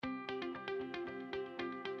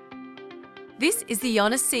This is the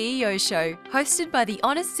Honest CEO Show, hosted by the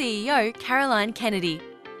Honest CEO, Caroline Kennedy.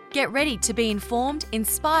 Get ready to be informed,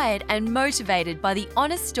 inspired, and motivated by the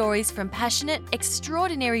honest stories from passionate,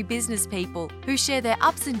 extraordinary business people who share their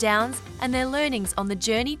ups and downs and their learnings on the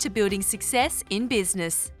journey to building success in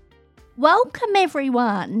business. Welcome,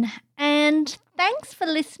 everyone, and thanks for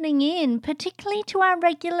listening in, particularly to our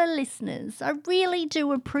regular listeners. I really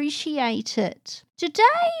do appreciate it. Today,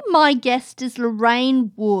 my guest is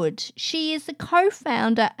Lorraine Wood. She is the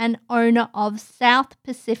co-founder and owner of South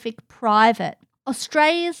Pacific Private,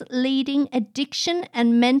 Australia's leading addiction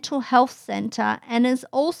and mental health centre, and is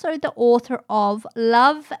also the author of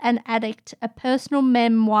Love an Addict, a personal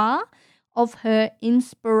memoir of her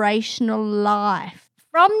inspirational life.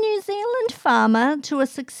 From New Zealand farmer to a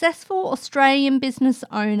successful Australian business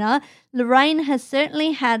owner, Lorraine has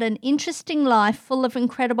certainly had an interesting life full of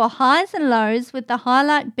incredible highs and lows, with the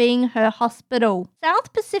highlight being her hospital.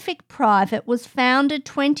 South Pacific Private was founded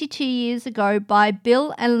 22 years ago by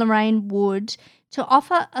Bill and Lorraine Wood to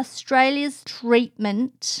offer Australia's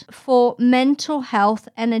treatment for mental health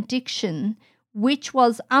and addiction, which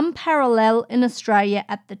was unparalleled in Australia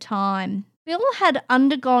at the time. Bill had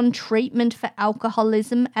undergone treatment for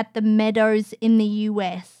alcoholism at the Meadows in the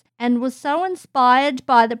US and was so inspired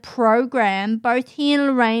by the program, both he and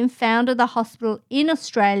Lorraine founded the hospital in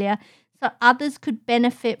Australia so others could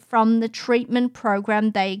benefit from the treatment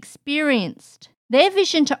program they experienced. Their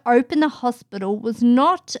vision to open the hospital was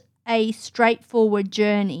not a straightforward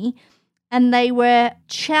journey, and they were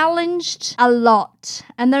challenged a lot,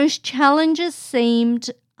 and those challenges seemed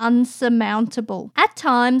unsurmountable. At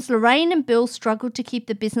times, Lorraine and Bill struggled to keep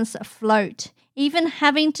the business afloat, even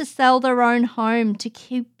having to sell their own home to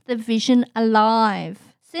keep the vision alive.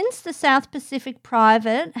 Since the South Pacific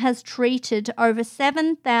Private has treated over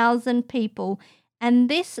 7,000 people, and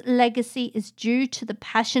this legacy is due to the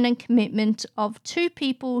passion and commitment of two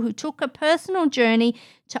people who took a personal journey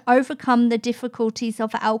to overcome the difficulties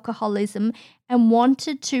of alcoholism and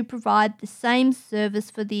wanted to provide the same service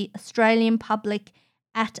for the Australian public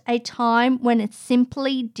at a time when it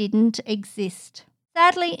simply didn't exist.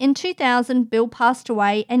 Sadly, in 2000, Bill passed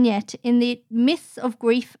away, and yet, in the midst of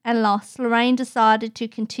grief and loss, Lorraine decided to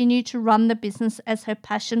continue to run the business as her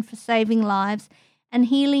passion for saving lives and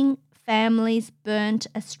healing families burnt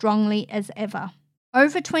as strongly as ever.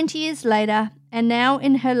 Over 20 years later, and now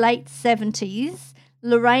in her late 70s,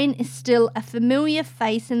 Lorraine is still a familiar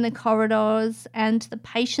face in the corridors, and the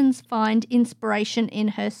patients find inspiration in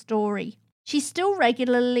her story. She still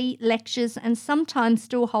regularly lectures and sometimes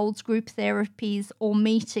still holds group therapies or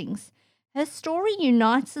meetings. Her story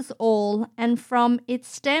unites us all, and from it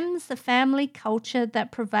stems the family culture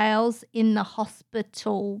that prevails in the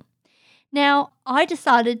hospital. Now, I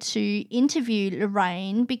decided to interview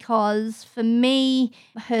Lorraine because for me,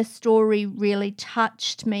 her story really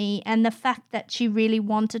touched me, and the fact that she really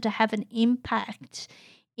wanted to have an impact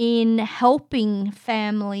in helping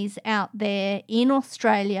families out there in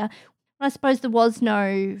Australia. I suppose there was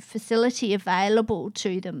no facility available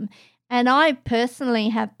to them. And I personally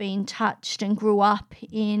have been touched and grew up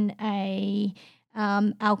in a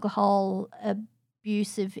alcohol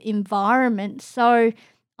abusive environment. So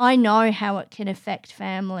I know how it can affect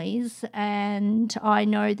families, and I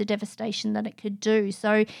know the devastation that it could do.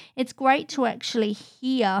 So it's great to actually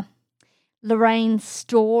hear Lorraine's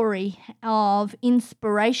story of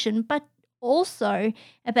inspiration, but also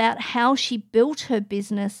about how she built her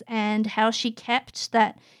business and how she kept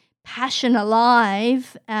that passion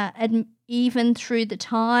alive, and even through the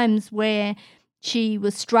times where she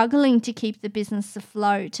was struggling to keep the business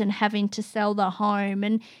afloat and having to sell the home.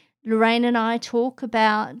 And Lorraine and I talk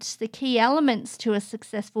about the key elements to a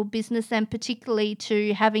successful business, and particularly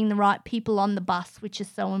to having the right people on the bus, which is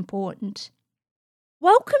so important.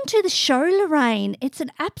 Welcome to the show, Lorraine. It's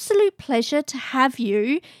an absolute pleasure to have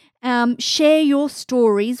you share your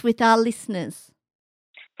stories with our listeners.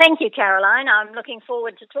 Thank you, Caroline. I'm looking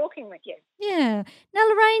forward to talking with you. Yeah. Now,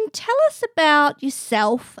 Lorraine, tell us about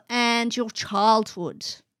yourself and your childhood.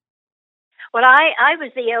 Well, I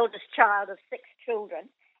was the eldest child of 6 children,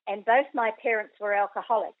 and both my parents were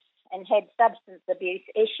alcoholics and had substance abuse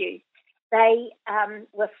issues. They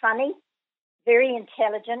were funny, very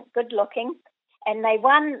intelligent, good-looking, and they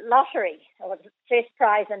won lottery, or the first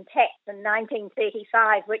prize in tax in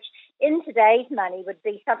 1935, which in today's money would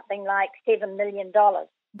be something like $7 million.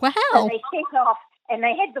 Wow. So they set off, and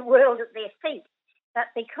they had the world at their feet. But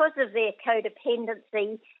because of their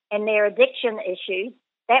codependency and their addiction issues,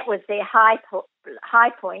 that was their high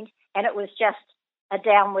point, and it was just a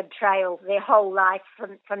downward trail their whole life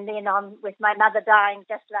from then on, with my mother dying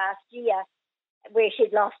just last year, where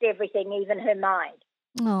she'd lost everything, even her mind.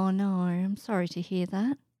 Oh, no. I'm sorry to hear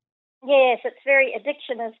that. Yes, it's very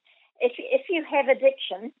addiction is if you have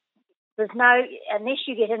addiction, there's no unless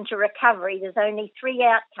you get into recovery, there's only three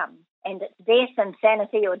outcomes, and it's death,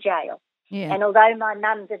 insanity, or jail. Yeah. And although my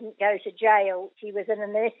mum didn't go to jail, she was in a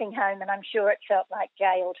nursing home, and I'm sure it felt like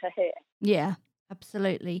jail to her. Yeah,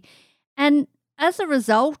 absolutely. And as a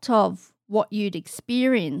result of what you'd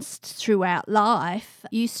experienced throughout life,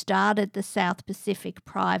 you started the South Pacific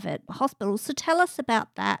Private Hospital. So tell us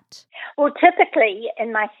about that. Well, typically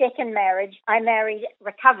in my second marriage, I married a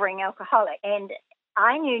recovering alcoholic, and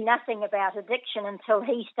I knew nothing about addiction until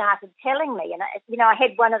he started telling me. And, I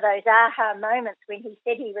had one of those aha moments when he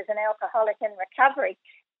said he was an alcoholic in recovery.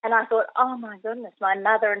 And I thought, oh, my goodness, my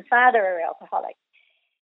mother and father are alcoholics.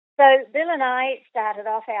 So Bill and I started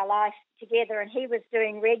off our life together, and he was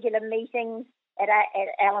doing regular meetings at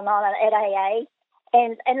Al-Anon, at AA,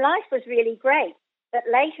 and life was really great. But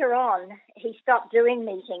later on, he stopped doing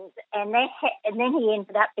meetings, and then he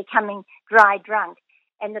ended up becoming dry drunk.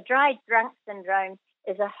 And the dry drunk syndrome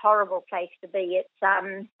is a horrible place to be. It's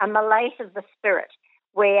a malaise of the spirit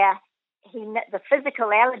where the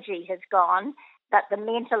physical allergy has gone, but the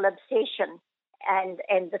mental obsession and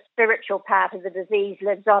the spiritual part of the disease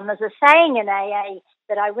lives on. There's a saying in AA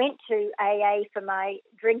that I went to AA for my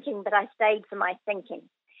drinking, but I stayed for my thinking.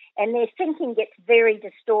 And their thinking gets very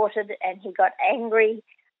distorted, and he got angry,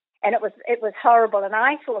 and it was horrible. And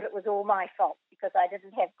I thought it was all my fault because I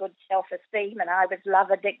didn't have good self-esteem, and I was love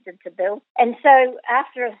addicted to Bill. And so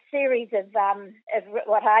after a series of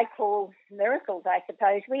what I call miracles, I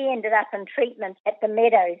suppose, we ended up in treatment at the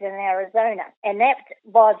Meadows in Arizona. And that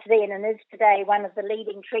was then and is today one of the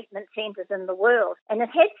leading treatment centers in the world. And it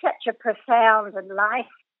had such a profound and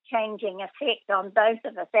life-changing effect on both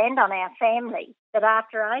of us and on our family that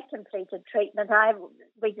after I completed treatment,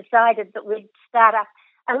 we decided that we'd start up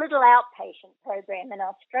a little outpatient program in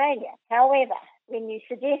Australia. However, when you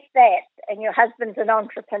suggest that and your husband's an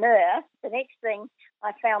entrepreneur, the next thing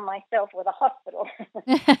I found myself with a hospital.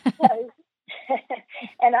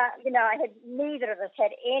 And I had neither of us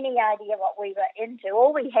had any idea what we were into.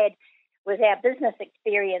 All we had was our business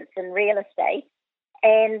experience in real estate,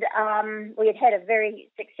 and we had a very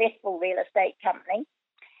successful real estate company,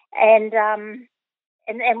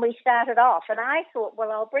 and we started off, and I thought,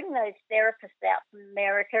 well, I'll bring those therapists out from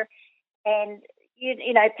America, and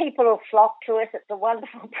people will flock to us. It's a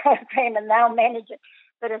wonderful program, and they'll manage it.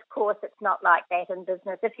 But of course, it's not like that in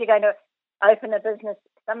business. If you're going to open a business,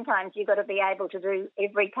 sometimes you've got to be able to do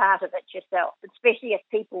every part of it yourself. Especially if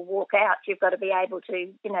people walk out, you've got to be able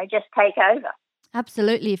to, just take over.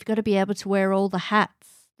 Absolutely, you've got to be able to wear all the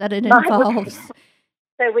hats that it involves.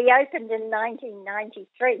 So we opened in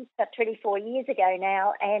 1993, so 24 years ago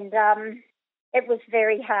now, and it was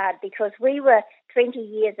very hard because we were 20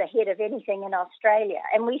 years ahead of anything in Australia,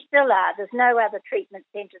 and we still are. There's no other treatment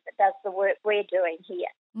centre that does the work we're doing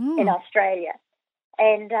here in Australia.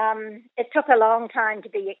 And it took a long time to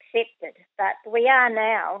be accepted, but we are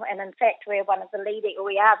now, and in fact we are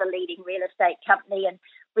the leading real estate company, and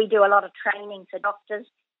we do a lot of training for doctors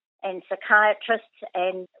and psychiatrists,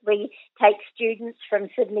 and we take students from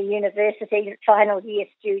Sydney University, final year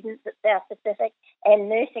students at South Pacific, and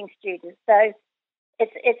nursing students. So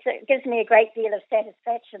it gives me a great deal of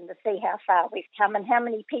satisfaction to see how far we've come and how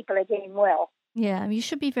many people are getting well. Yeah, you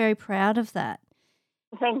should be very proud of that.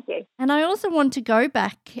 Thank you. And I also want to go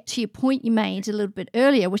back to your point you made a little bit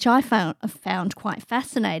earlier, which I found quite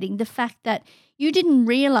fascinating, the fact that you didn't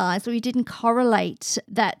realise or you didn't correlate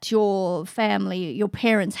that your family, your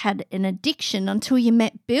parents had an addiction until you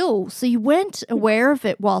met Bill. So you weren't aware of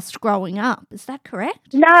it whilst growing up. Is that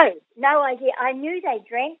correct? No idea. I knew they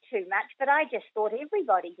drank too much, but I just thought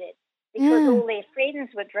everybody did because all their friends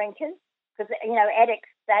were drinkers. Because, addicts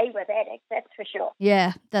stay with addicts, that's for sure.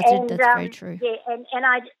 Yeah, that's very true. Yeah, and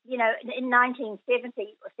I, in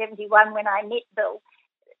 1970 or 71 when I met Bill,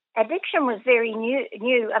 addiction was very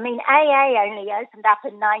new. I mean, AA only opened up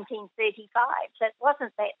in 1935, so it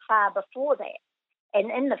wasn't that far before that. And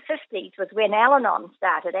in the 50s was when Al-Anon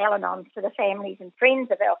started, Al-Anon for the families and friends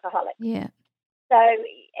of alcoholics. Yeah. So,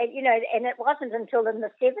 and it wasn't until in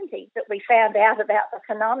the 70s that we found out about the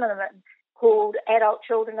phenomenon called adult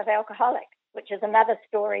children of alcoholics, which is another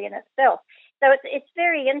story in itself. So it's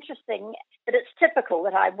very interesting, but it's typical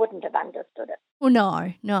that I wouldn't have understood it. Well,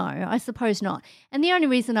 no, I suppose not. And the only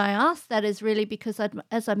reason I asked that is really because,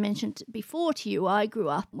 as I mentioned before to you, I grew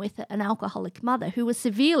up with an alcoholic mother who was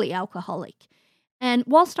severely alcoholic. And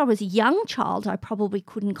whilst I was a young child, I probably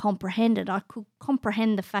couldn't comprehend it. I could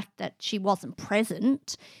comprehend the fact that she wasn't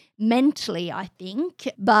present mentally, I think,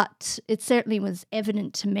 but it certainly was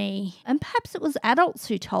evident to me. And perhaps it was adults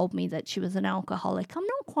who told me that she was an alcoholic. I'm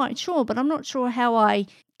not quite sure, but I'm not sure how I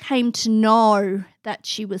came to know that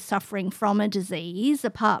she was suffering from a disease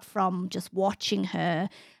apart from just watching her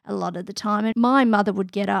a lot of the time. And my mother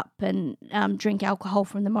would get up and drink alcohol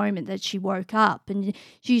from the moment that she woke up, and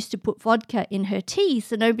she used to put vodka in her tea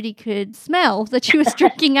so nobody could smell that she was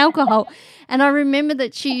drinking alcohol. And I remember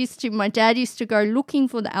that my dad used to go looking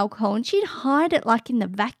for the alcohol, and she'd hide it like in the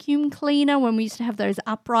vacuum cleaner when we used to have those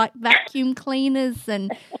upright vacuum cleaners,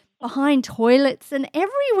 and behind toilets, and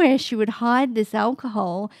everywhere she would hide this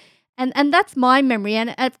alcohol. And that's my memory.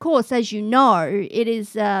 And of course, as you know, it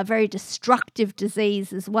is a very destructive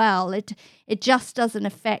disease as well. It just doesn't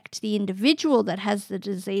affect the individual that has the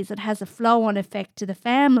disease. It has a flow-on effect to the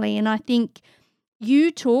family. And I think you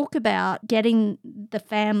talk about getting the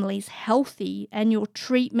families healthy, and your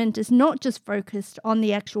treatment is not just focused on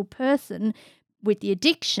the actual person with the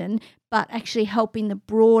addiction, but actually helping the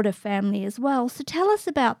broader family as well. So tell us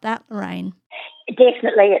about that, Lorraine.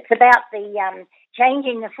 Definitely. It's about the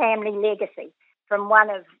changing the family legacy from one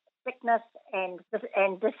of sickness and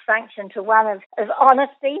dysfunction to one of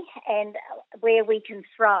honesty, and where we can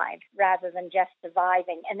thrive rather than just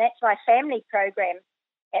surviving. And that's why family program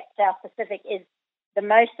at South Pacific is the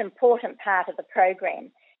most important part of the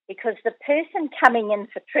program, because the person coming in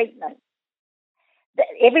for treatment,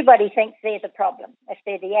 everybody thinks they're the problem, if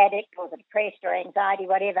they're the addict or the depressed or anxiety,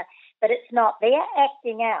 whatever, but it's not. They're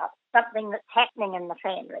acting out something that's happening in the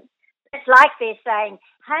family. It's like they're saying,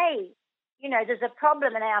 hey, there's a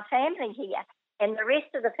problem in our family here, and the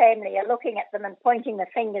rest of the family are looking at them and pointing the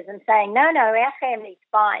fingers and saying, no, our family's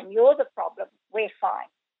fine, you're the problem, we're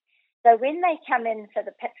fine. So when they come in for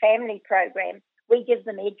the family program, we give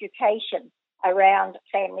them education around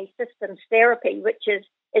family systems therapy, which is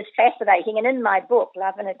fascinating. And in my book,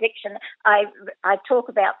 Love and Addiction, I talk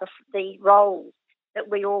about the roles that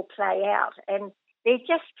we all play out, and they're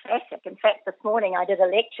just classic. In fact, this morning I did a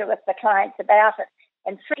lecture with the clients about it,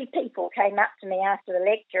 and 3 people came up to me after the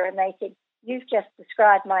lecture and they said, you've just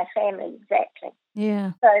described my family exactly.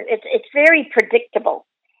 Yeah. So it's very predictable,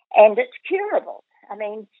 and it's curable. I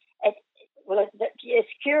mean, it's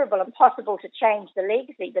curable and possible to change the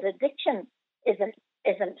legacy, but addiction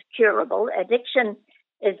isn't curable. Addiction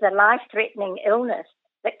is a life-threatening illness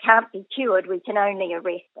that can't be cured. We can only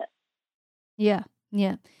arrest it. Yeah.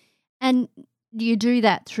 And do you do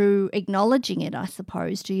that through acknowledging it, I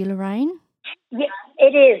suppose? Do you, Lorraine? Yeah,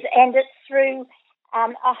 it is. And it's through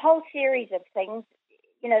a whole series of things.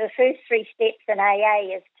 The first 3 steps in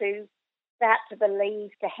AA is to start to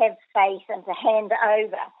believe, to have faith, and to hand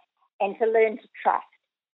over, and to learn to trust.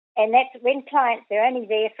 And that's when clients, they're only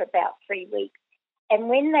there for about 3 weeks. And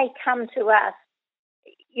when they come to us,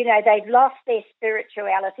 they've lost their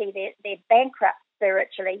spirituality, they're bankrupt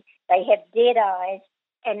spiritually, they have dead eyes,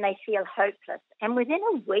 and they feel hopeless. And within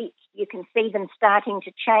a week, you can see them starting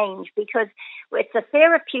to change, because it's a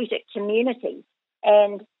therapeutic community,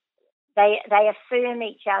 and they affirm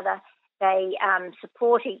each other, they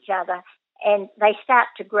support each other, and they start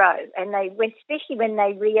to grow. And especially when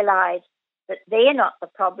they realise that they're not the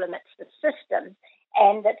problem, it's the system,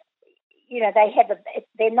 and that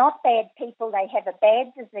they're not bad people, they have a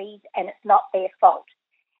bad disease, and it's not their fault.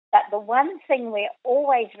 But the one thing we're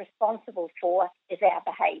always responsible for is our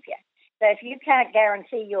behaviour. So if you can't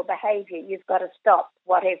guarantee your behaviour, you've got to stop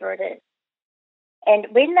whatever it is. And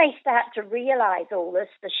when they start to realise all this,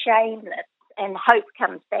 the shame lifts and hope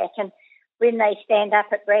comes back. And when they stand up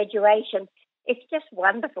at graduation, it's just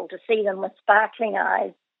wonderful to see them with sparkling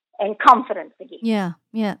eyes and confidence again.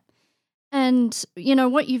 Yeah. And,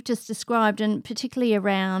 what you've just described, and particularly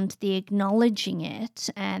around the acknowledging it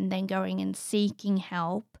and then going and seeking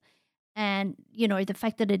help, and, the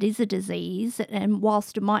fact that it is a disease, and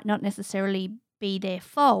whilst it might not necessarily be their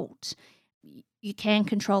fault, you can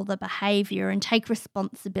control the behaviour and take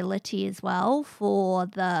responsibility as well for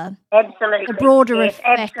the broader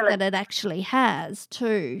effect that it actually has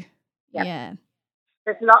too. Yep. Yeah.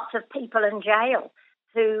 There's lots of people in jail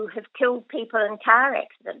who have killed people in car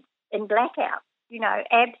accidents, in blackouts,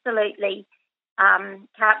 absolutely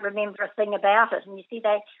can't remember a thing about it. And you see,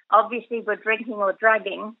 they obviously were drinking or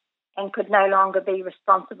drugging and could no longer be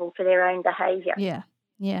responsible for their own behaviour.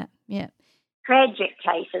 Yeah. Tragic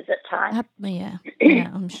cases at times. Yeah,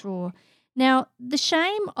 I'm sure. Now, the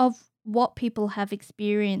shame of what people have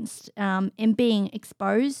experienced in being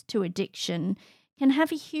exposed to addiction can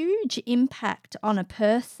have a huge impact on a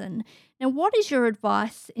person. Now, what is your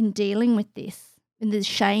advice in dealing with this, in the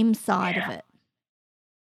shame side of it?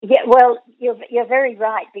 Yeah, well, you're very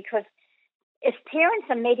right, because if parents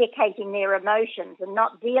are medicating their emotions and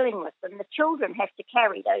not dealing with them, the children have to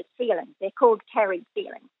carry those feelings. They're called carried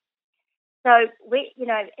feelings. So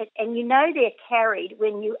they're carried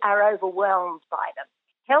when you are overwhelmed by them.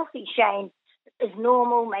 Healthy shame is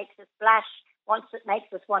normal, makes us blush, it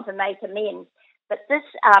makes us want to make amends. But this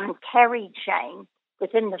carried shame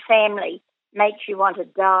within the family makes you want to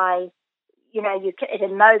die. It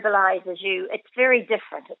immobilizes you. It's very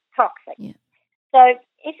different. It's toxic. Yeah. So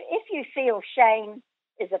if you feel shame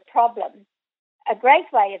is a problem, a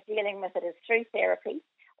great way of dealing with it is through therapy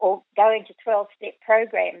or going to 12-step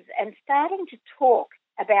programs and starting to talk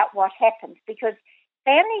about what happened, because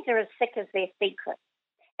families are as sick as their secrets.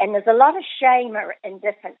 And there's a lot of shame in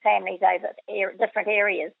different families over different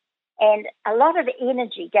areas. And a lot of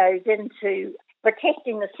energy goes into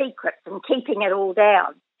protecting the secrets and keeping it all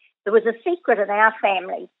down. There was a secret in our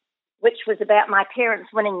family, which was about my parents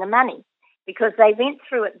winning the money, because they went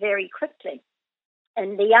through it very quickly.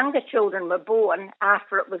 And the younger children were born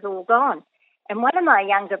after it was all gone. And one of my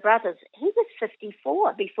younger brothers, he was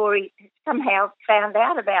 54 before he somehow found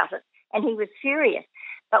out about it. And he was furious.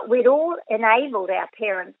 But we'd all enabled our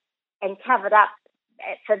parents and covered up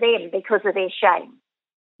for them because of their shame.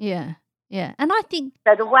 Yeah, yeah. And I think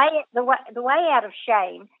so. The way out of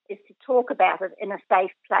shame is to talk about it in a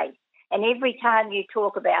safe place. And every time you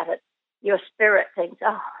talk about it, your spirit thinks,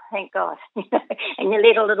 "Oh, thank God," and you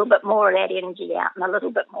let a little bit more of that energy out, and a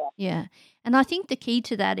little bit more. Yeah, and I think the key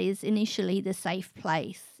to that is initially the safe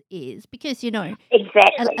place is because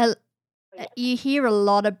exactly. You hear a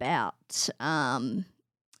lot about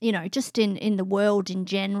just in the world in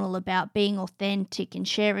general about being authentic and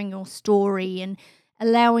sharing your story and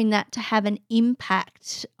allowing that to have an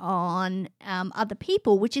impact on other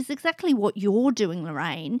people, which is exactly what you're doing,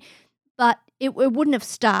 Lorraine. But it wouldn't have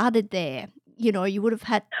started there. You would have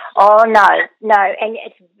had... Oh, no. And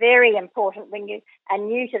it's very important when you are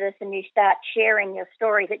new to this and you start sharing your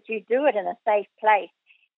story that you do it in a safe place.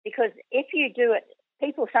 Because if you do it,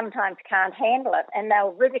 people sometimes can't handle it and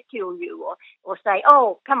they'll ridicule you or say,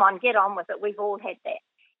 "Oh, come on, get on with it. We've all had that."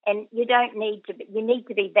 And you need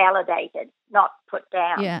to be validated, not put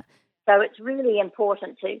down. Yeah. So it's really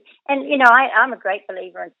important to, and I'm a great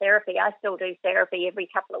believer in therapy. I still do therapy every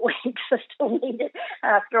couple of weeks. I still need it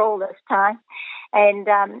after all this time. And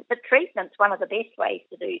but treatment's one of the best ways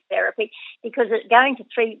to do therapy, because going to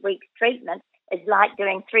 3 weeks treatment is like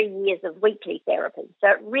doing 3 years of weekly therapy. So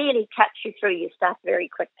it really cuts you through your stuff very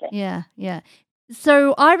quickly. Yeah, yeah.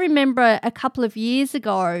 So I remember a couple of years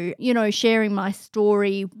ago, sharing my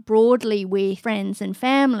story broadly with friends and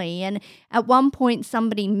family. And at one point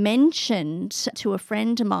somebody mentioned to a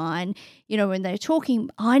friend of mine, when they were talking,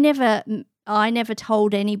 I never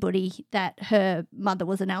told anybody that her mother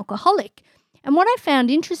was an alcoholic. And what I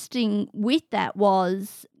found interesting with that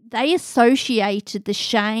was they associated the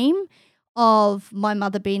shame of my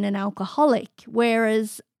mother being an alcoholic,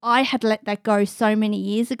 whereas I had let that go so many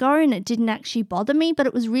years ago and it didn't actually bother me. But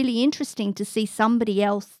it was really interesting to see somebody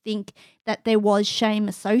else think that there was shame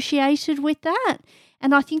associated with that.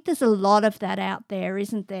 And I think there's a lot of that out there,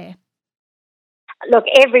 isn't there? Look,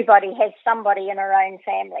 everybody has somebody in her own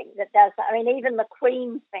family that does that. I mean, even the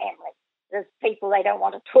Queen's family, there's people they don't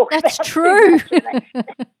want to talk about. That's true.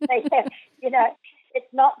 They have,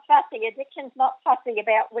 it's not fussy. Addiction's not fussy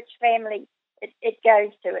about which family it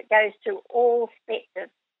goes to. It goes to all spectrum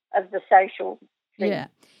of the social thing. Yeah.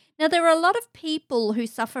 Now, there are a lot of people who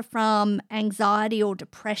suffer from anxiety or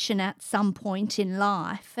depression at some point in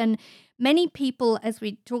life. And many people, as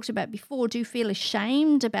we talked about before, do feel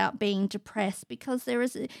ashamed about being depressed because there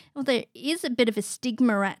is a bit of a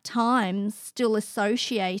stigma at times still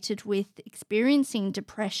associated with experiencing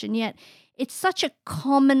depression, yet it's such a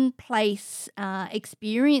commonplace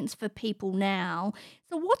experience for people now.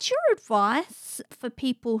 So what's your advice for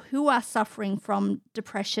people who are suffering from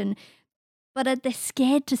depression but they're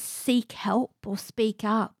scared to seek help or speak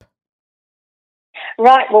up?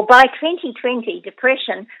 Right. Well, by 2020,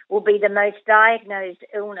 depression will be the most diagnosed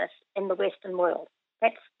illness in the Western world.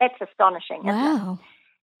 That's astonishing. Wow.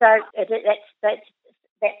 Isn't it? So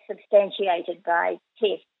that's substantiated by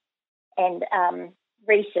tests and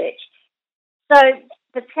research.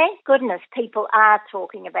 But thank goodness people are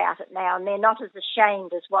talking about it now, and they're not as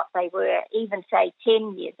ashamed as what they were even, say,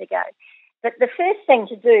 10 years ago. But the first thing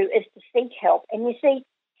to do is to seek help. And you see,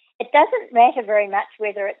 it doesn't matter very much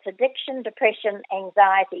whether it's addiction, depression,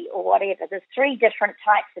 anxiety, or whatever. There's 3 different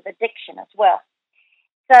types of addiction as well.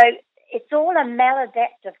 So it's all a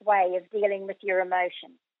maladaptive way of dealing with your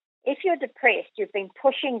emotions. If you're depressed, you've been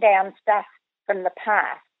pushing down stuff from the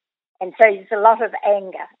past, And so there's a lot of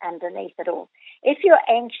anger underneath it all. If you're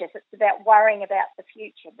anxious, it's about worrying about the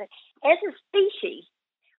future. But as a species,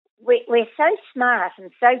 we're so smart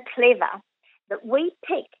and so clever that we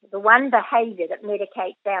pick the one behaviour that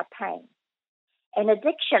medicates our pain. And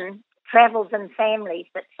addiction travels in families,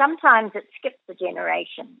 but sometimes it skips a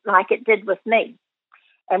generation, like it did with me.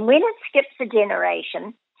 And when it skips a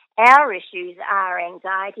generation, our issues are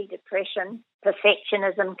anxiety, depression,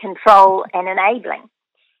 perfectionism, control, and enabling.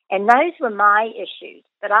 And those were my issues.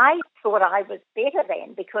 But I thought I was better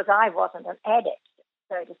than because I wasn't an addict,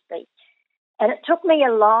 so to speak. And it took me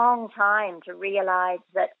a long time to realise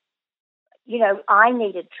that, you know, I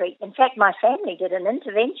needed treatment. In fact, my family did an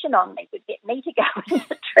intervention on me to get me to go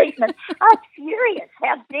into treatment. I was furious.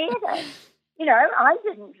 How dare they? You know, I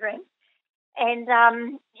didn't drink.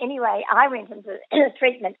 And anyway, I went into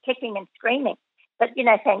treatment kicking and screaming. But, you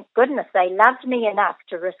know, thank goodness they loved me enough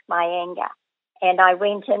to risk my anger. And I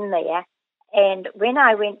went in there. And when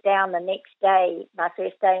I went down the next day, my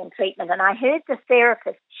first day in treatment, and I heard the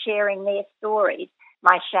therapists sharing their stories,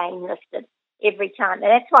 my shame lifted every time.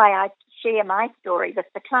 And that's why I share my story with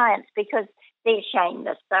the clients, because they're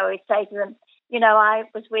shameless. So I say to them, you know, I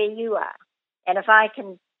was where you are. And if I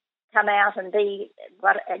can come out and be,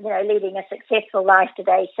 leading a successful life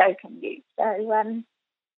today, so can you. So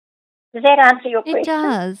does that answer your question? It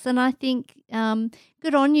does. And I think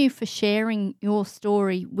good on you for sharing your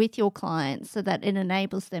story with your clients so that it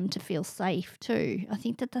enables them to feel safe too. I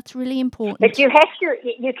think that that's really important. But you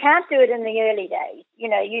can't do it in the early days. You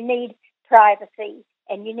know, you need privacy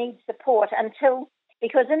and you need support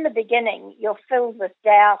because in the beginning you're filled with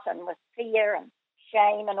doubt and with fear and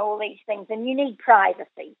shame and all these things, and you need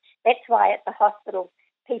privacy. That's why at the hospital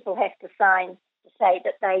people have to sign to say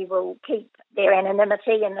that they will keep their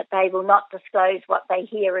anonymity and that they will not disclose what they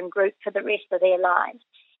hear in group for the rest of their lives.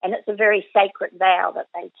 And it's a very sacred vow that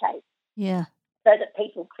they take. Yeah. So that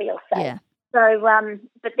people feel safe. Yeah. So,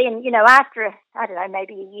 but then, you know, after, I don't know,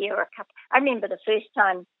 maybe a year or a couple, I remember the first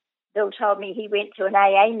time Bill told me he went to an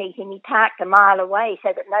AA meeting, he parked a mile away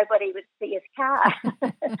so that nobody would see his car.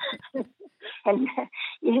 And,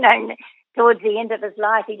 you know, towards the end of his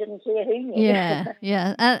life, he didn't care who knew. Yeah,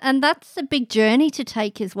 yeah. And that's a big journey to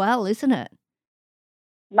take as well, isn't it?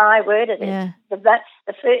 My word, it Yeah. is.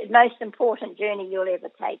 The most important journey you'll ever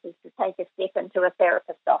take is to take a step into a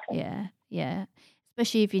therapist's office. Yeah, yeah.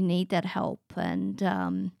 Especially if you need that help. And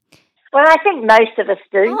well, I think most of us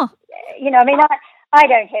do. Oh. You know, I mean, I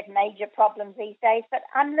don't have major problems these days, but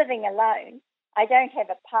I'm living alone. I don't have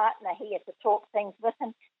a partner here to talk things with,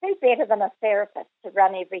 and who better than a therapist to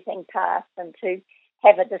run everything past and to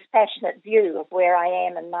have a dispassionate view of where I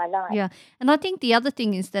am in my life. Yeah, and I think the other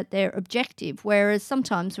thing is that they're objective, whereas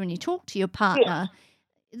sometimes when you talk to your partner,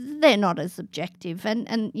 they're not as objective,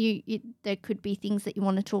 and you there could be things that you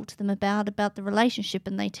want to talk to them about the relationship,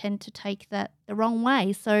 and they tend to take that the wrong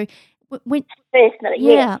way. So when personally,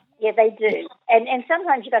 yeah, they do, and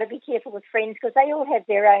sometimes you've got to be careful with friends because they all have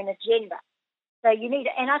their own agenda. So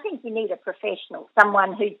I think you need a professional,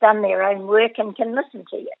 someone who's done their own work and can listen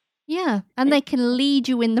to you. Yeah, and they can lead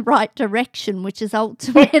you in the right direction, which is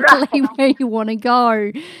ultimately where you want to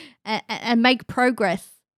go and make progress.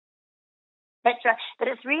 That's right. But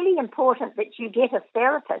it's really important that you get a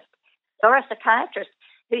therapist or a psychiatrist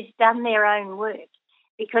who's done their own work.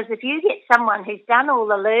 Because if you get someone who's done all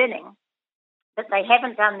the learning, but they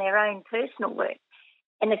haven't done their own personal work,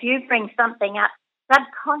 and if you bring something up,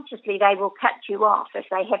 subconsciously they will cut you off if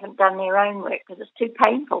they haven't done their own work because it's too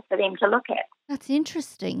painful for them to look at. That's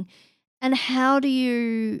interesting. And how do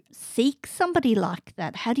you seek somebody like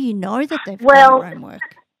that? How do you know that they've done their own work?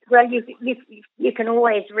 Well, you can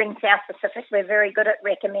always ring South Pacific. We're very good at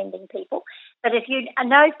recommending people. But if you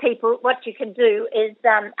know people, what you can do is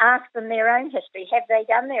ask them their own history. Have they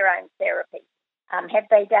done their own therapy? Have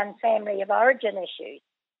they done family of origin issues?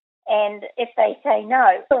 And if they say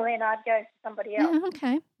no, well, then I'd go to somebody else. Yeah,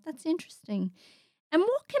 okay, that's interesting. And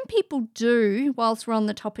what can people do, whilst we're on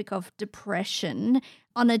the topic of depression,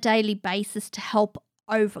 on a daily basis to help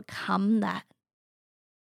overcome that?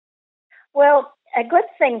 Well, a good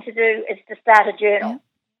thing to do is to start a journal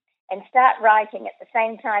and start writing at the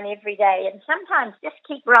same time every day. And sometimes just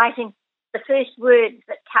keep writing the first words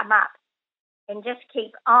that come up and just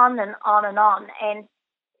keep on and on and on. And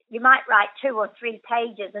you might write 2 or 3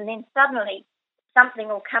 pages and then suddenly something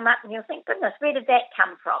will come up and you'll think, goodness, where did that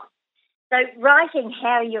come from? So writing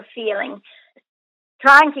how you're feeling,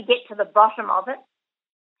 trying to get to the bottom of it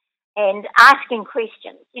and asking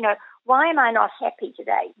questions. You know, why am I not happy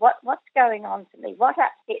today? What's going on for me? What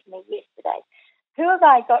upset me yesterday? Who have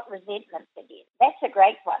I got resentment against? That's a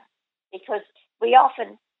great one because we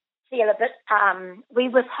often feel a bit, we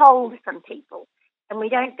withhold from people and we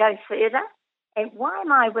don't go further. And why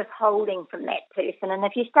am I withholding from that person? And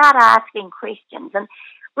if you start asking questions, and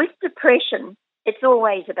with depression, it's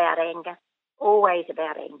always about anger, always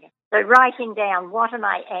about anger. So writing down, what am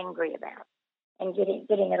I angry about, and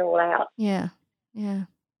getting it all out. Yeah,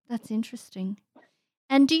 that's interesting.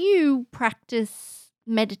 And do you practice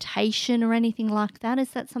meditation or anything like that?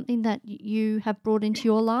 Is that something that you have brought into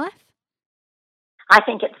your life? I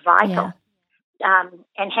think it's vital. Yeah.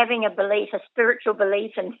 And having a belief, a spiritual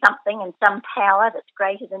belief in something and some power that's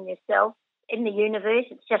greater than yourself in the universe.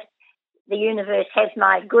 It's just the universe has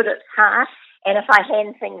my good at heart, and if I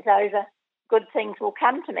hand things over, good things will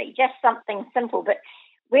come to me. Just something simple. But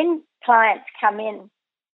when clients come in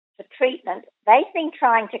for treatment, they've been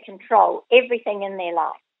trying to control everything in their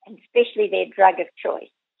life, and especially their drug of choice.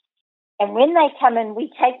 And when they come in, we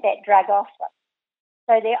take that drug off them.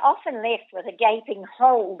 So they're often left with a gaping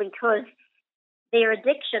hole because their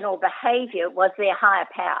addiction or behaviour was their higher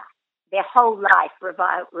power. Their whole life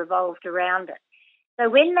revolved around it. So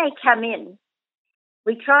when they come in,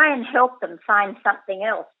 we try and help them find something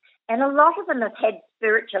else. And a lot of them have had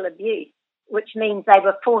spiritual abuse, which means they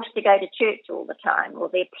were forced to go to church all the time, or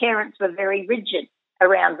their parents were very rigid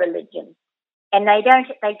around religion. And they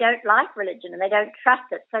don't like religion and they don't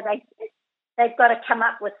trust it. So they've got to come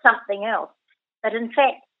up with something else. But in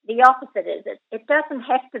fact, the opposite is it doesn't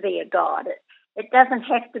have to be a God. It doesn't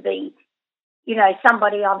have to be,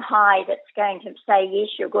 somebody on high that's going to say, yes,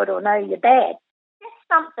 you're good, or no, you're bad. Just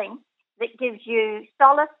something that gives you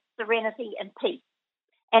solace, serenity, and peace.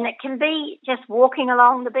 And it can be just walking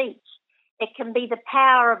along the beach. It can be the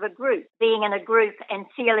power of a group, being in a group and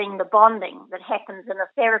feeling the bonding that happens in a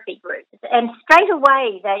therapy group. And straight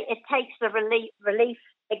away, it takes the relief.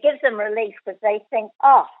 It gives them relief because they think,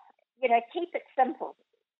 keep it simple.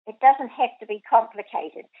 It doesn't have to be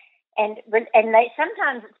complicated. And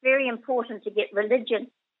sometimes it's very important to get religion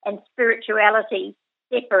and spirituality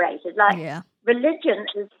separated. Religion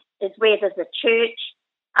is where there's a church,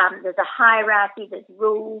 there's a hierarchy, there's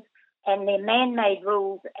rules, and they're man-made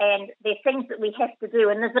rules, and they're things that we have to do,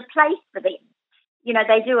 and there's a place for them.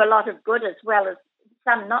 They do a lot of good as well as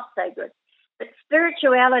some not so good. But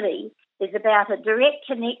spirituality is about a direct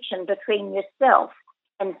connection between yourself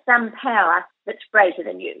and some power that's greater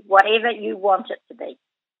than you, whatever you want it to be.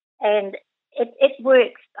 And it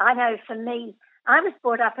works. I know for me, I was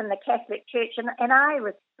brought up in the Catholic Church, and I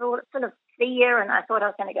was full of fear, and I thought I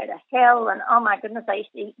was going to go to hell, and oh my goodness, I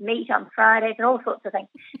used to eat meat on Fridays and all sorts of things.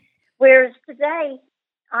 Whereas today,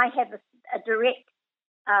 I have a direct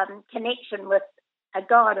connection with a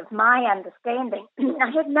God of my understanding.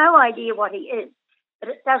 I have no idea what he is, but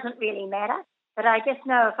it doesn't really matter. But I just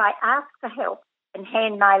know if I ask for help and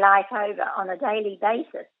hand my life over on a daily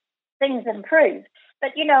basis, things improve.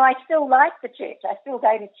 But, I still like the church. I still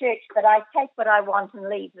go to church, but I take what I want and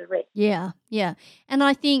leave the rest. Yeah. And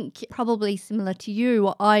I think probably similar to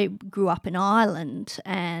you, I grew up in Ireland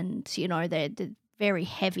and, they're very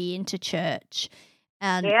heavy into church.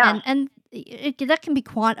 And that can be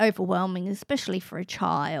quite overwhelming, especially for a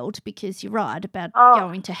child, because you're right about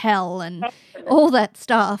going to hell and all that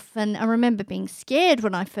stuff. And I remember being scared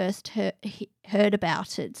when I first heard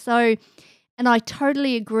about it. So, and I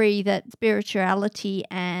totally agree that spirituality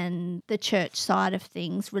and the church side of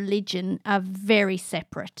things, religion, are very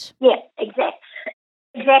separate. Yeah,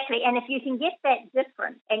 exactly. And if you can get that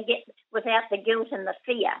different and get without the guilt and the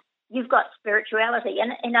fear, you've got spirituality.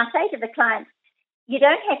 And I say to the clients, you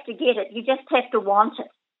don't have to get it. You just have to want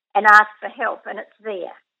it and ask for help, and it's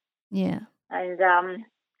there. Yeah. And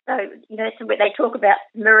so they talk about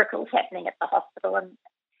miracles happening at the hospital, and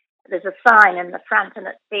there's a sign in the front, and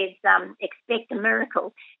it says, expect a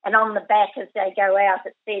miracle. And on the back, as they go out,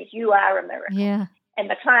 it says, you are a miracle. Yeah. And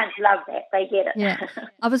the clients love that. They get it. Yeah.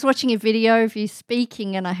 I was watching a video of you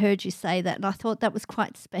speaking, and I heard you say that, and I thought that was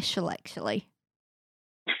quite special, actually.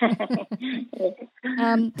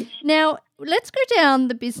 Now, let's go down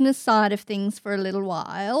the business side of things for a little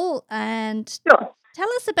while and tell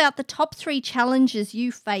us about the top 3 challenges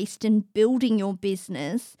you faced in building your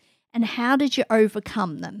business and how did you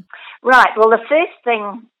overcome them? Right. Well, the first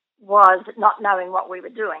thing was not knowing what we were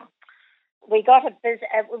doing. We got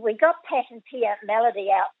Pat and Pia Melody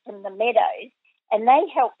out from the Meadows, and they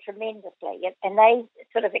helped tremendously, and they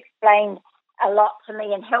sort of explained a lot to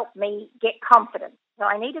me and helped me get confidence. So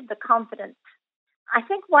I needed the confidence. I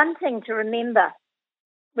think one thing to remember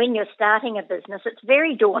when you're starting a business, it's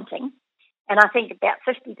very daunting. And I think about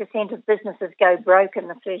 50% of businesses go broke in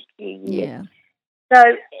the first few years. Yeah. So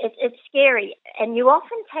it's scary. And you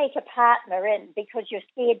often take a partner in because you're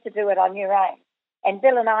scared to do it on your own. And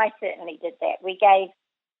Bill and I certainly did that. We gave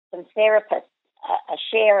some therapists a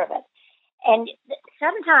share of it. And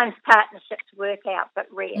sometimes partnerships work out, but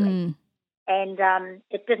rarely. And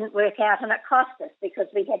it didn't work out, and it cost us because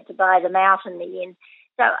we had to buy them out in the end.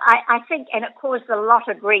 So I think, and it caused a lot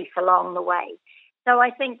of grief along the way. So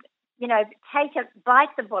I think,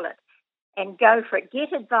 bite the bullet and go for it.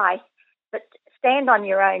 Get advice, but stand on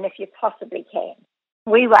your own if you possibly can.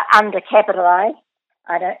 We were undercapitalized.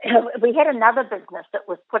 We had another business that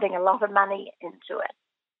was putting a lot of money into it,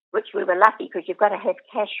 which we were lucky because you've got to have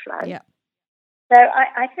cash flow. Yeah. So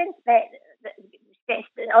I think that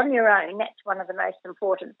on your own, that's one of the most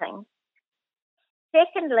important things.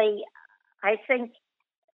 Secondly, I think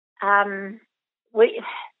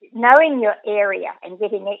knowing your area and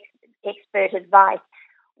getting expert advice.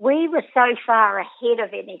 We were so far ahead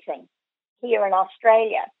of anything here in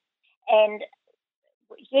Australia, and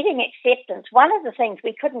getting acceptance, one of the things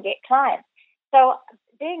we couldn't get clients. So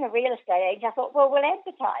being a real estate agent, I thought, well, we'll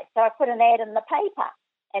advertise. So I put an ad in the paper,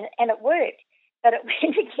 and it worked. But it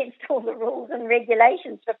went against all the rules and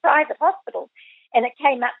regulations for private hospitals, and it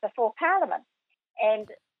came up before Parliament. And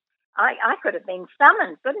I could have been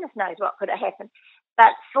summoned. Goodness knows what could have happened.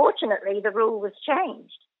 But fortunately, the rule was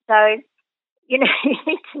changed. So, you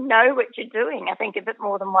need to know what you're doing, I think, a bit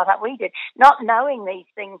more than what we did. Not knowing these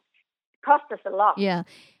things cost us a lot. Yeah.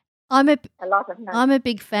 A lot of money. I'm a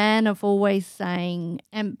big fan of always saying,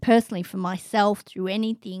 and personally for myself through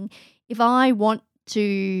anything, if I want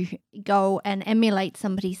to go and emulate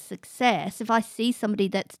somebody's success, if I see somebody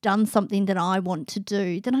that's done something that I want to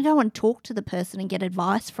do, then I go and talk to the person and get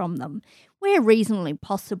advice from them, where reasonably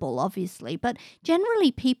possible, obviously. But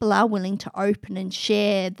generally people are willing to open and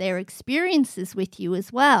share their experiences with you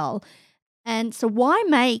as well. And so why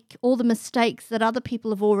make all the mistakes that other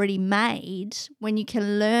people have already made when you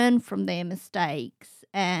can learn from their mistakes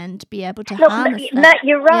and be able to harness that? No,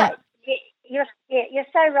 you're right. Yeah. You're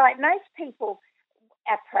so right. Most people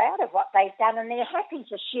are proud of what they've done, and they're happy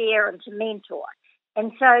to share and to mentor.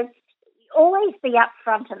 And so always be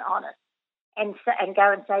upfront and honest, and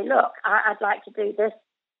go and say, look, I'd like to do this.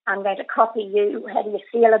 I'm going to copy you. How do you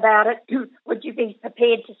feel about it? Would you be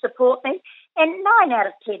prepared to support me? And 9 out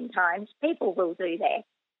of 10 times, people will do that.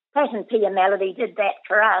 Pat and Pia Melody did that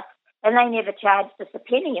for us, and they never charged us a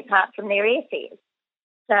penny apart from their airfares.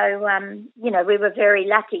 So, we were very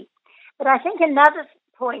lucky. But I think another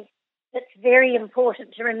point that's very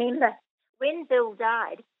important to remember, when Bill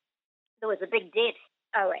died, there was a big debt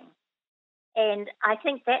owing. And I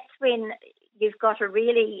think that's when you've got to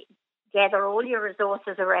really gather all your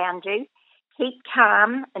resources around you, keep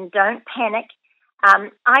calm and don't panic.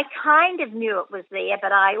 I kind of knew it was there,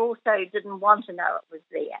 but I also didn't want to know it was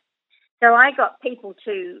there. So I got people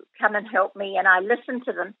to come and help me, and I listened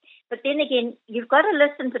to them. But then again, you've got to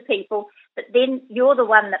listen to people, but then you're the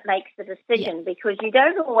one that makes the decision, because you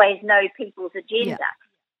don't always know people's agenda.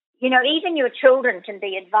 Yeah. Even your children can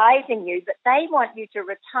be advising you, but they want you to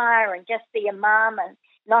retire and just be a mum and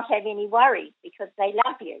not have any worries because they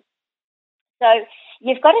love you. So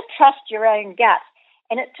you've got to trust your own gut.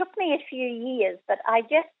 And it took me a few years, but I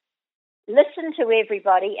just listened to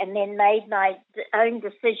everybody and then made my own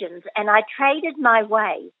decisions, and I traded my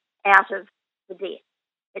way out of the debt.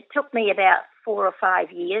 It took me about 4 or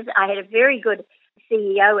 5 years. I had a very good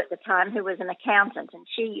CEO at the time who was an accountant, and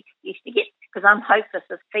she used to get, because I'm hopeless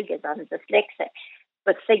with figures, I'm dyslexic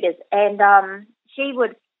with figures, and she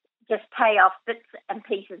would just pay off bits and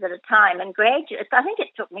pieces at a time, and gradually, I think it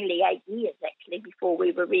took nearly 8 years actually before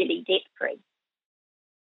we were really debt-free.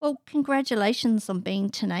 Well, congratulations on being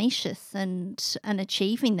tenacious and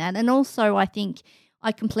achieving that. And also, I think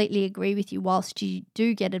I completely agree with you. Whilst you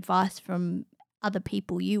do get advice from other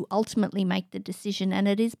people, you ultimately make the decision, and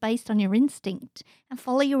it is based on your instinct. And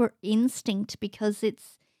follow your instinct because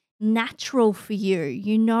it's natural for you.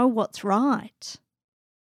 You know what's right.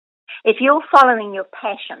 If you're following your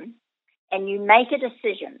passion and you make a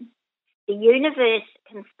decision, the universe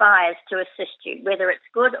conspires to assist you, whether it's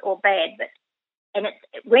good or bad. And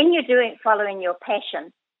it's when you're following your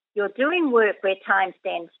passion, you're doing work where time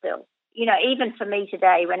stands still. Even for me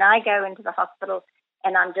today, when I go into the hospital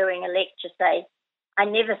and I'm doing a lecture, say, I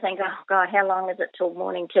never think, oh, God, how long is it till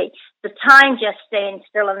morning tea? The time just stands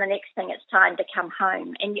still, and the next thing it's time to come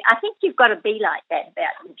home. And I think you've got to be like that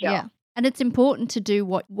about your job. Yeah, and it's important to do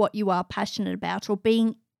what you are passionate about, or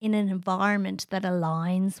being in an environment that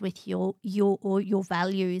aligns with your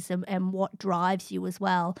values and what drives you as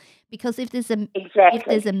well. Because if there's a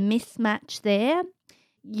mismatch there,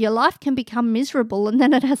 your life can become miserable, and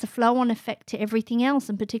then it has a flow-on effect to everything else,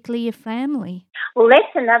 and particularly your family. Well,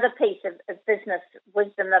 that's another piece of business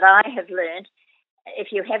wisdom that I have learned. If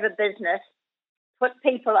you have a business, put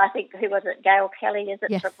people, I think, who was it, Gail Kelly, is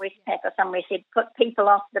it, Yes. from Westpac or somewhere, said, put people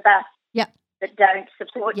off the bus Yep. that don't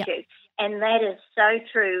support Yep. you. And that is so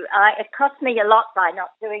true. It cost me a lot by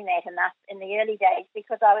not doing that enough in the early days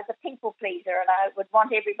because I was a people pleaser and I would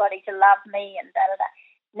want everybody to love me and da-da-da.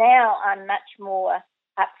 Now I'm much more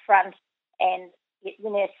upfront and,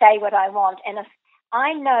 say what I want. And if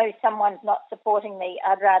I know someone's not supporting me,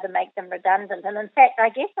 I'd rather make them redundant. And in fact, I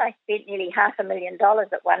guess I spent nearly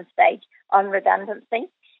 $500,000 at one stage on redundancy.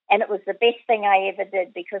 And it was the best thing I ever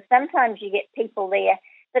did because sometimes you get people there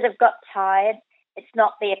that have got tired. It's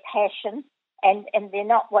not their passion and they're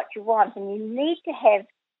not what you want. And you need to have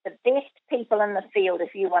the best people in the field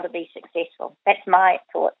if you want to be successful. That's my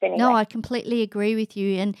thoughts anyway. No, I completely agree with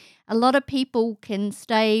you. And a lot of people can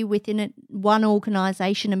stay within one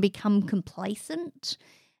organisation and become complacent.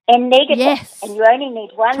 And negative. Yes. And you only need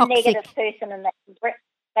one Toxic. negative person and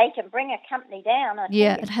they can bring a company down. I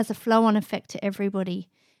Yeah, tell it you. has a flow-on effect to everybody.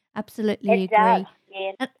 Absolutely It agree. does.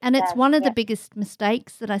 Yeah, And it's one of the yeah. biggest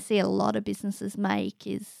mistakes that I see a lot of businesses make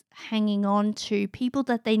is hanging on to people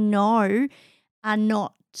that they know are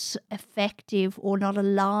not effective or not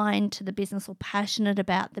aligned to the business or passionate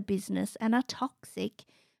about the business and are toxic,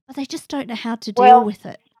 but they just don't know how to deal with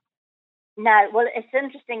it. No, well, it's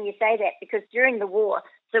interesting you say that because during the war,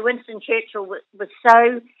 Sir Winston Churchill was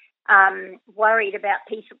so worried about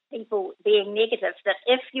people being negative that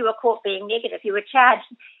if you were caught being negative, you were charged.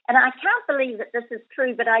 And I can't believe that this is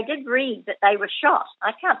true, but I did read that they were shot.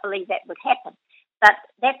 I can't believe that would happen. But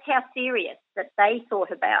that's how serious that they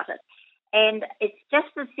thought about it. And it's just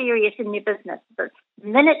as serious in your business. The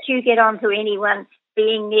minute you get onto anyone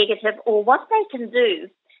being negative or what they can do,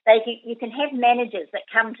 you can have managers that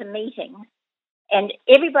come to meetings and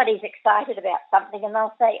everybody's excited about something and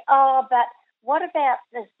they'll say, oh, but what about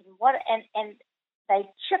this? And they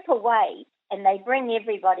chip away and they bring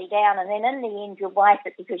everybody down and then in the end you wipe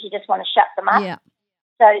it because you just want to shut them up. Yeah.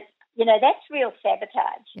 So, that's real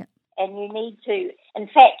sabotage. Yeah. And you need to, in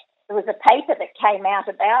fact, there was a paper that came out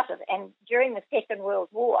about it and during the Second World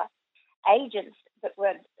War, agents that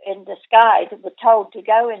were in disguise were told to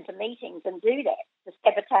go into meetings and do that, to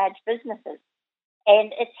sabotage businesses.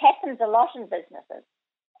 And it happens a lot in businesses.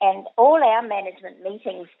 And all our management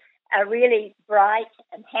meetings are really bright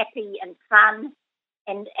and happy and fun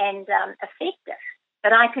and effective.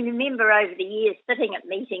 But I can remember over the years sitting at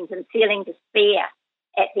meetings and feeling despair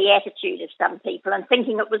at the attitude of some people and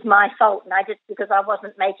thinking it was my fault and because I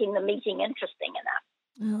wasn't making the meeting interesting enough.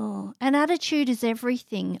 Oh, and attitude is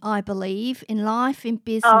everything, I believe, in life, in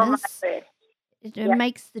business. Oh, my word. It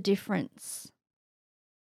makes the difference.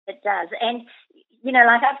 It does. And,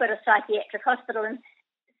 like I've got a psychiatric hospital and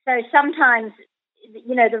so sometimes,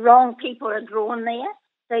 the wrong people are drawn there.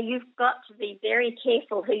 So you've got to be very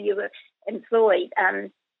careful who you employ.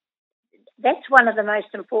 That's one of the most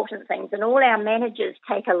important things. And all our managers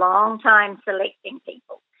take a long time selecting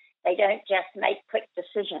people. They don't just make quick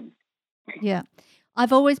decisions. Yeah.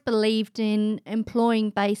 I've always believed in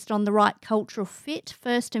employing based on the right cultural fit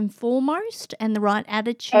first and foremost and the right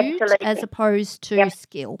attitude Absolutely. as opposed to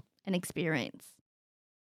skill and experience.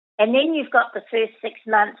 And then you've got the first 6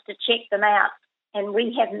 months to check them out. And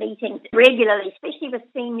we have meetings regularly, especially with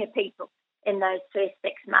senior people in those first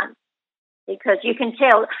 6 months. Because you can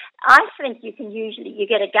tell, I think you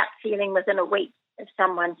get a gut feeling within a week of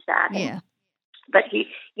someone starting. Yeah. But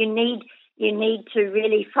you need to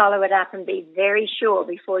really follow it up and be very sure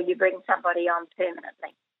before you bring somebody on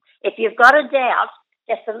permanently. If you've got a doubt,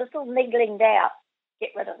 just a little niggling doubt, get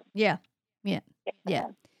rid of them. Yeah.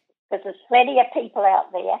 Because there's plenty of people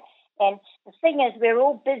out there. And the thing is, we're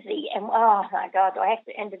all busy and, oh, my God, do I have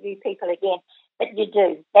to interview people again? But you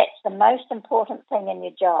do. That's the most important thing in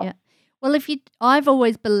your job. Yeah. Well, I've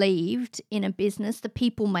always believed in a business, the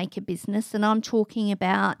people make a business, and I'm talking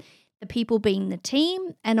about the people being the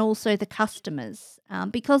team and also the customers,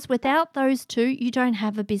 because without those two, you don't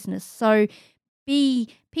have a business. So be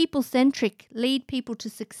people-centric, lead people to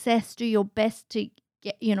success, do your best to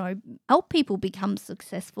get, help people become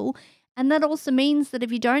successful. And that also means that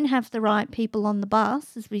if you don't have the right people on the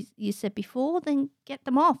bus, as you said before, then get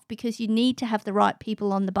them off because you need to have the right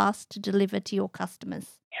people on the bus to deliver to your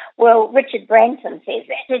customers. Well, Richard Branson says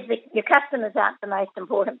that your customers aren't the most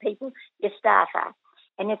important people, your staff are.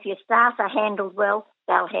 And if your staff are handled well,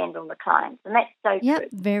 they'll handle the clients. And that's so true. Yep,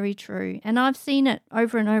 very true. And I've seen it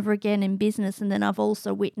over and over again in business, and then I've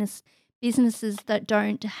also witnessed businesses that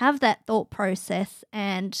don't have that thought process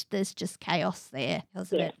and there's just chaos there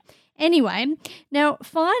because of it. Anyway, now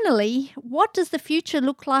finally, what does the future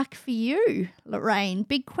look like for you, Lorraine?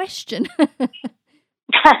 Big question.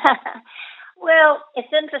 Well,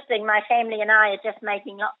 it's interesting. My family and I are just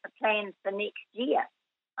making lots of plans for next year.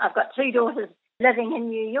 I've got 2 daughters living in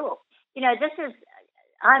New York.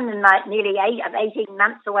 I'm in nearly 18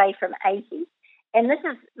 months away from 80. And this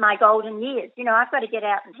is my golden years. I've got to get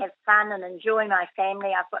out and have fun and enjoy my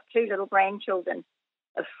family. I've got 2 little grandchildren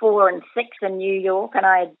of 4 and 6 in New York, and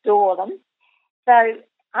I adore them. So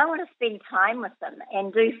I want to spend time with them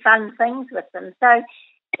and do fun things with them. So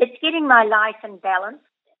it's getting my life in balance,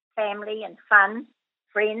 family and fun,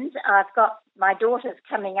 friends. I've got my daughter's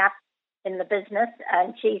coming up in the business,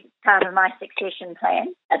 and she's part of my succession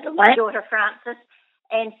plan. My daughter, Frances.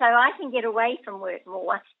 And so I can get away from work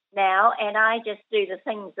more now, and I just do the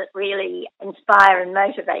things that really inspire and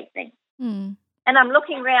motivate me. Mm. And I'm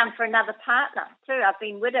looking around for another partner too. I've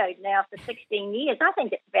been widowed now for 16 years. I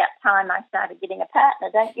think it's about time I started getting a partner,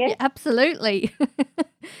 don't you? Yeah, absolutely.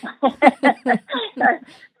 So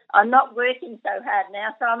I'm not working so hard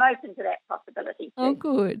now, so I'm open to that possibility too. Oh,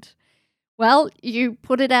 good. Well, you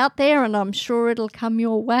put it out there, and I'm sure it'll come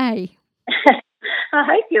your way. I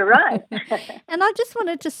hope you're right. And I just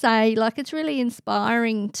wanted to say, it's really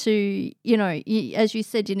inspiring to, as you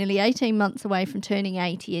said, you're nearly 18 months away from turning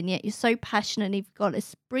 80, and yet you're so passionate. You've got a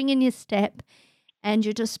spring in your step, and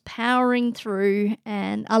you're just powering through,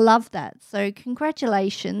 and I love that. So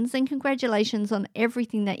congratulations, and congratulations on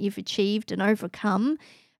everything that you've achieved and overcome,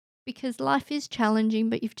 because life is challenging,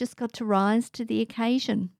 but you've just got to rise to the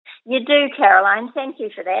occasion. You do, Caroline. Thank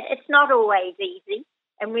you for that. It's not always easy.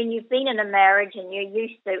 And when you've been in a marriage and you're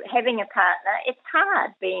used to having a partner, it's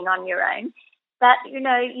hard being on your own. But,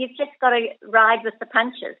 you've just got to ride with the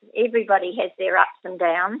punches. Everybody has their ups and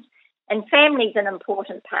downs, and family's an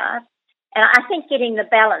important part. And I think getting the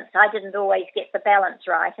balance, I didn't always get the balance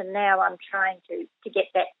right, and now I'm trying to get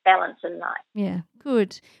that balance in life. Yeah,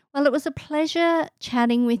 good. Well, it was a pleasure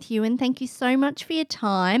chatting with you, and thank you so much for your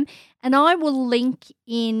time. And I will link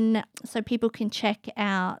in so people can check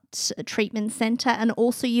out a treatment centre and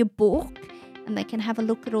also your book, and they can have a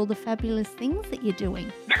look at all the fabulous things that you're doing.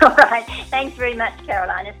 All right. Thanks very much,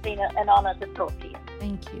 Caroline. It's been an honour to talk to you.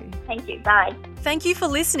 Thank you. Thank you. Bye. Thank you for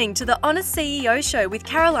listening to the Honest CEO Show with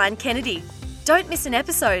Caroline Kennedy. Don't miss an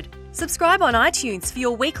episode. Subscribe on iTunes for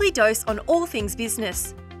your weekly dose on all things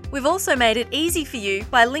business. We've also made it easy for you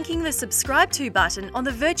by linking the subscribe to button on the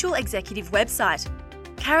Virtual Executive website.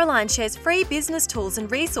 Caroline shares free business tools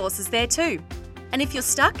and resources there too. And if you're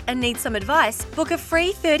stuck and need some advice, book a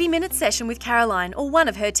free 30-minute session with Caroline or one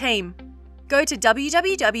of her team. Go to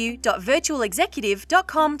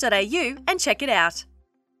www.virtualexecutive.com.au and check it out.